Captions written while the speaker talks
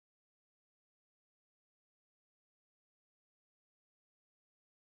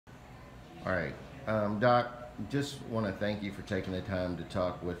All right, Doc, just want to thank you for taking the time to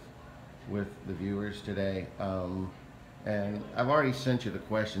talk with the viewers today. And I've already sent you the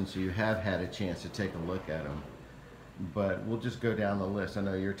questions, so you have had a chance to take a look at them. But we'll just go down the list. I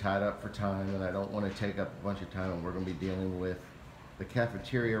know you're tied up for time, and I don't want to take up a bunch of time. And we're going to be dealing with the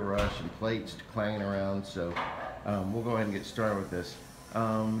cafeteria rush and plates clanging around. So we'll go ahead and get started with this.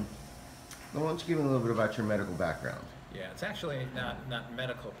 Why don't you give me a little bit about your medical background? Yeah, it's actually not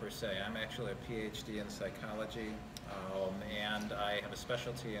medical per se. I'm actually a PhD in psychology, and I have a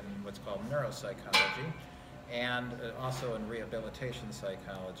specialty in what's called neuropsychology, and also in rehabilitation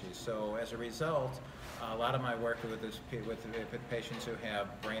psychology. So as a result, a lot of my work with patients who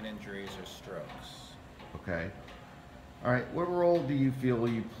have brain injuries or strokes. Okay. All right. What role do you feel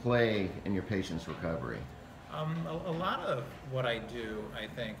you play in your patient's recovery? A lot of what I do, I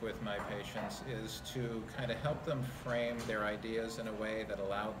think, with my patients is to kind of help them frame their ideas in a way that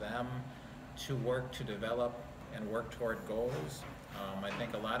allow them to work to develop and work toward goals. I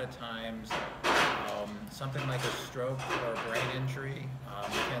think a lot of times something like a stroke or a brain injury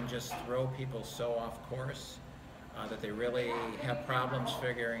can just throw people so off course that they really have problems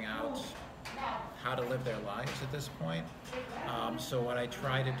figuring out how to live their lives at this point. So what I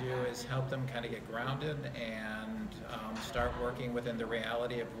try to do is help them kind of get grounded and start working within the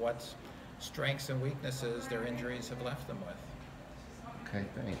reality of what strengths and weaknesses their injuries have left them with. Okay,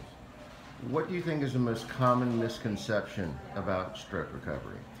 thanks. What do you think is the most common misconception about stroke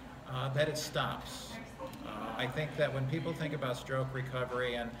recovery? That it stops. I think that when people think about stroke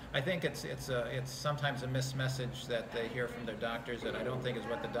recovery, and I think it's sometimes a missed message that they hear from their doctors that I don't think is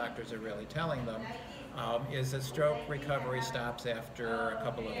what the doctors are really telling them, is that stroke recovery stops after a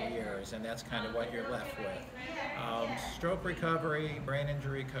couple of years, and that's kind of what you're left with. Stroke recovery, brain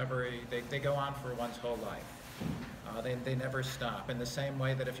injury recovery, they go on for one's whole life. They never stop. In the same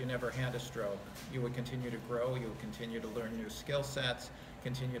way that if you never had a stroke, you would continue to grow, you would continue to learn new skill sets,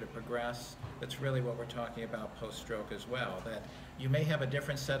 continue to progress. That's really what we're talking about post-stroke as well, that you may have a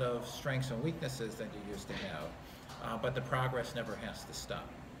different set of strengths and weaknesses than you used to have, but the progress never has to stop.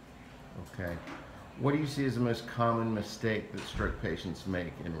 Okay. What do you see as the most common mistake that stroke patients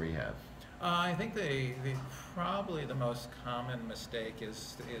make in rehab? I think probably the most common mistake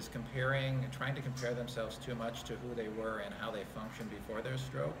is trying to compare themselves too much to who they were and how they functioned before their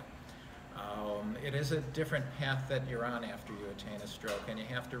stroke. It is a different path that you're on after you attain a stroke, and you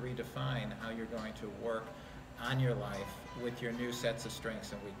have to redefine how you're going to work on your life with your new sets of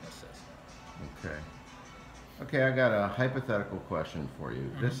strengths and weaknesses. Okay. Okay, I got a hypothetical question for you.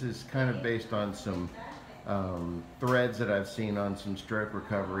 Mm-hmm. This is kind of based on some threads that I've seen on some stroke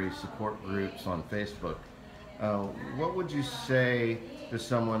recovery support groups on Facebook. What would you say to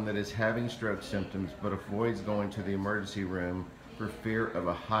someone that is having stroke symptoms but avoids going to the emergency room for fear of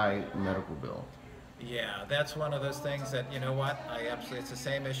a high medical bill? Yeah, that's one of those things that, you know what, it's the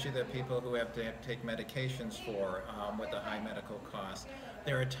same issue that people who have to take medications for with the high medical costs.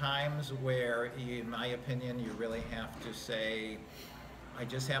 There are times where, in my opinion, you really have to say, I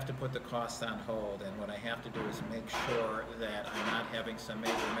just have to put the costs on hold, and what I have to do is make sure that I'm not having some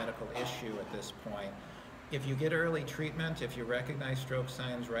major medical issue at this point. If you get early treatment, if you recognize stroke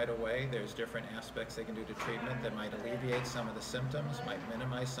signs right away, there's different aspects they can do to treatment that might alleviate some of the symptoms, might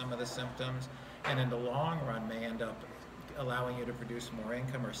minimize some of the symptoms, and in the long run may end up allowing you to produce more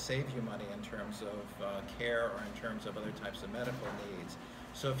income or save you money in terms of care or in terms of other types of medical needs.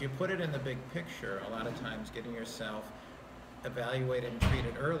 So if you put it in the big picture, a lot of times getting yourself evaluated and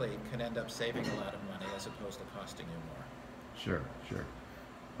treated early can end up saving a lot of money as opposed to costing you more. Sure, sure.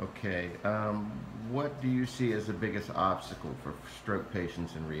 Okay, what do you see as the biggest obstacle for stroke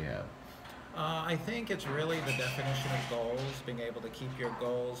patients in rehab? I think it's really the definition of goals, being able to keep your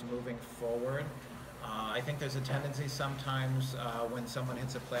goals moving forward. I think there's a tendency sometimes when someone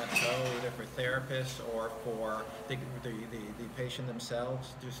hits a plateau, either for therapists or for the patient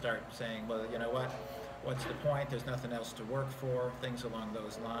themselves, to start saying, well, you know what? What's the point? There's nothing else to work for, things along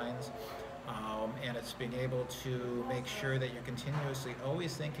those lines. And it's being able to make sure that you're continuously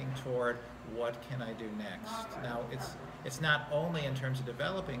always thinking toward what can I do next. Now, it's not only in terms of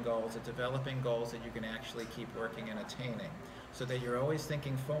developing goals, it's developing goals that you can actually keep working and attaining. So that you're always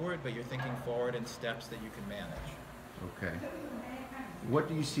thinking forward, but you're thinking forward in steps that you can manage. Okay. What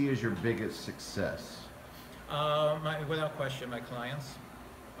do you see as your biggest success? Without question, my clients.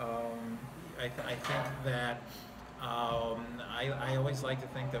 I think that I always like to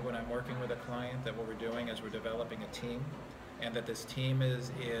think that when I'm working with a client that what we're doing is we're developing a team, and that this team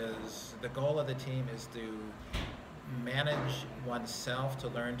is the goal of the team is to manage oneself, to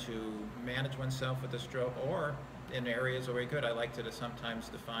learn to manage oneself with a stroke, or in areas where we're good, I like to sometimes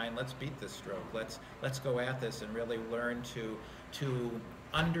define, let's beat this stroke. Let's go at this and really learn to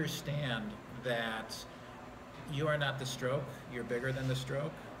understand that you are not the stroke, you're bigger than the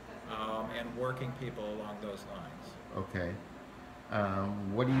stroke, and working people along those lines. Okay.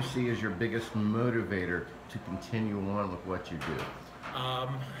 What do you see as your biggest motivator to continue on with what you do?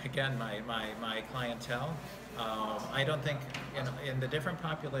 Again, my clientele. I don't think, in the different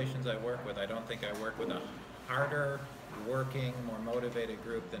populations I work with, I don't think I work with a harder working, more motivated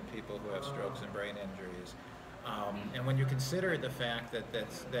group than people who have strokes and brain injuries. And when you consider the fact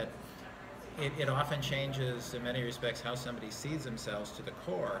that it often changes, in many respects, how somebody sees themselves to the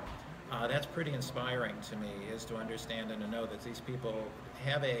core, that's pretty inspiring to me, is to understand and to know that these people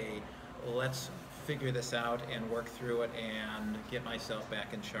have a let's figure this out and work through it and get myself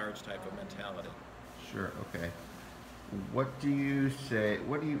back in charge type of mentality. Sure. Okay. What do you say?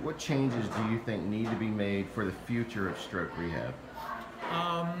 What changes do you think need to be made for the future of stroke rehab?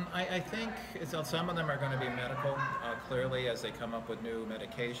 I think some of them are going to be medical, clearly, as they come up with new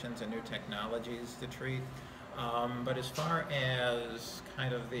medications and new technologies to treat. But as far as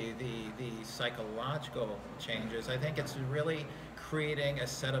kind of the psychological changes, I think it's really creating a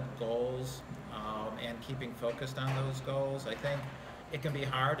set of goals and keeping focused on those goals. I think it can be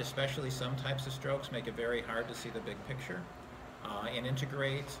hard, especially some types of strokes make it very hard to see the big picture and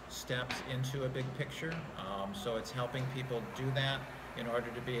integrate steps into a big picture. So it's helping people do that in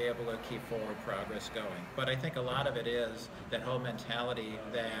order to be able to keep forward progress going. But I think a lot of it is that whole mentality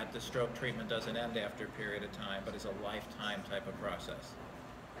that the stroke treatment doesn't end after a period of time, but is a lifetime type of process.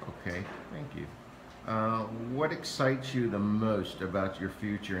 Okay, thank you. What excites you the most about your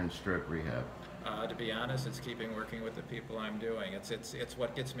future in stroke rehab? To be honest, it's keeping working with the people I'm doing. It's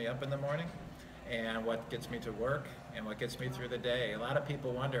what gets me up in the morning, and what gets me to work, and what gets me through the day. A lot of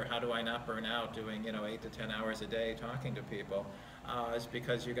people wonder, how do I not burn out doing 8 to 10 hours a day talking to people? It's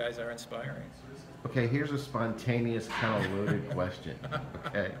because you guys are inspiring. Okay, here's a spontaneous kind of loaded question.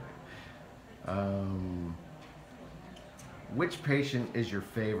 Okay. Which patient is your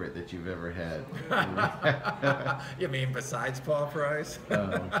favorite that you've ever had? You mean besides Paul Price?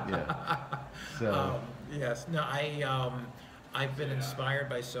 Yeah. So. Yes. No, I've been inspired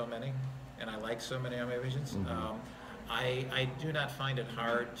by so many, and I like so many of my patients. Mm-hmm. I do not find it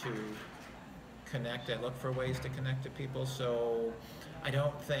hard to connect. I look for ways to connect to people, so I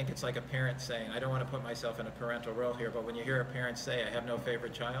don't think it's like a parent saying, I don't want to put myself in a parental role here, but when you hear a parent say, I have no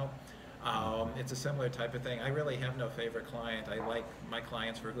favorite child, it's a similar type of thing. I really have no favorite client. I like my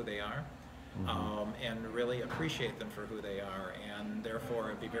clients for who they are, and really appreciate them for who they are, and therefore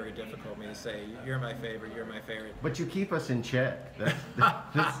it'd be very difficult for me to say, you're my favorite, you're my favorite. But you keep us in check.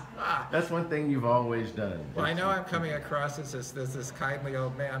 That's one thing you've always done. Well, I know I'm coming across as this kindly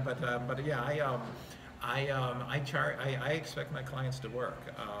old man, but yeah, I expect my clients to work.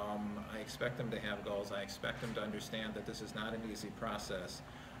 I expect them to have goals. I expect them to understand that this is not an easy process,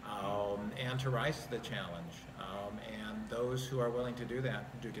 and to rise to the challenge. And those who are willing to do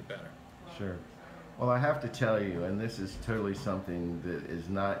that do get better. Sure. Well, I have to tell you, and this is totally something that is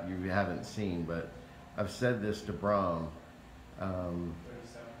not, you haven't seen, but I've said this to Brahm.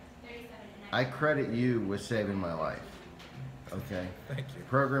 I credit you with saving my life. Okay. Thank you.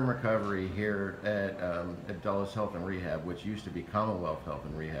 Program recovery here at Dulles Health and Rehab, which used to be Commonwealth Health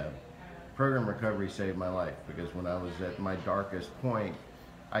and Rehab. Program recovery saved my life, because when I was at my darkest point,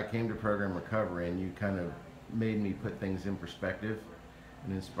 I came to program recovery, and you kind of made me put things in perspective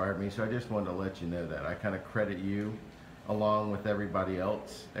and inspired me. So I just wanted to let you know that. I kind of credit you, along with everybody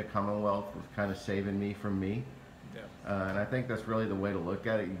else at Commonwealth, with kind of saving me from me. Yeah. And I think that's really the way to look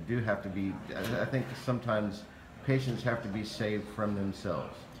at it. You do have to be, I think sometimes patients have to be saved from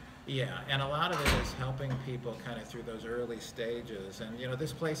themselves. Yeah, and a lot of it is helping people kind of through those early stages. And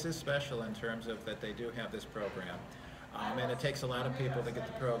this place is special in terms of that they do have this program. And it takes a lot of people to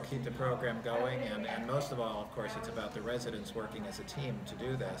keep the program going, and most of all, of course, it's about the residents working as a team to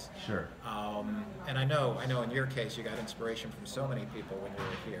do this. Sure. And I know in your case you got inspiration from so many people when you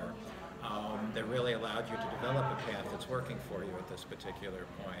were here that really allowed you to develop a path that's working for you at this particular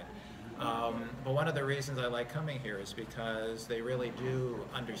point. But one of the reasons I like coming here is because they really do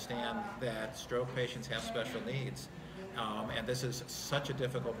understand that stroke patients have special needs. And this is such a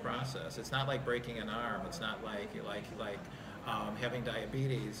difficult process. It's not like breaking an arm. It's not like having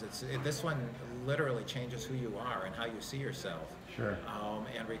diabetes. This one literally changes who you are and how you see yourself. Sure.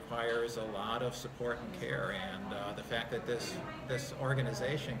 And requires a lot of support and care. And the fact that this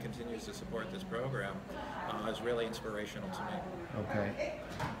organization continues to support this program is really inspirational to me. Okay.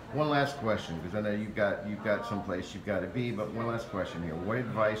 One last question, because I know you've got someplace you've got to be. But one last question here: what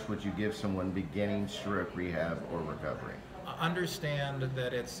advice would you give someone beginning stroke rehab or recovery? Understand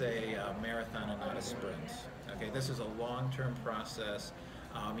that it's a marathon and not a sprint. Okay, this is a long-term process.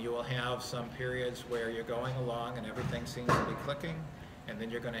 You will have some periods where you're going along and everything seems to be clicking, and then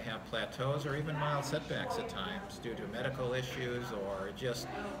you're going to have plateaus or even mild setbacks at times due to medical issues or just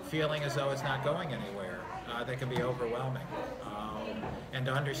feeling as though it's not going anywhere. That can be overwhelming. And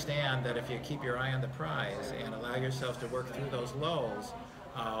to understand that if you keep your eye on the prize and allow yourself to work through those lows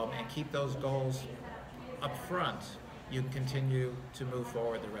and keep those goals up front, you can continue to move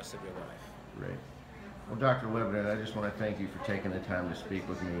forward the rest of your life. Great. Well, Dr. Lebedun, I just want to thank you for taking the time to speak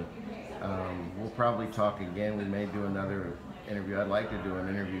with me. We'll probably talk again. We may do another interview. I'd like to do an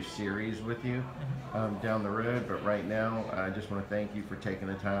interview series with you down the road, but right now I just want to thank you for taking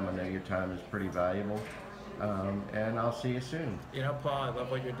the time. I know your time is pretty valuable, and I'll see you soon. You know, Paul, I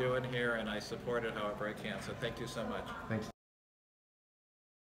love what you're doing here, and I support it however I can, so thank you so much. Thanks.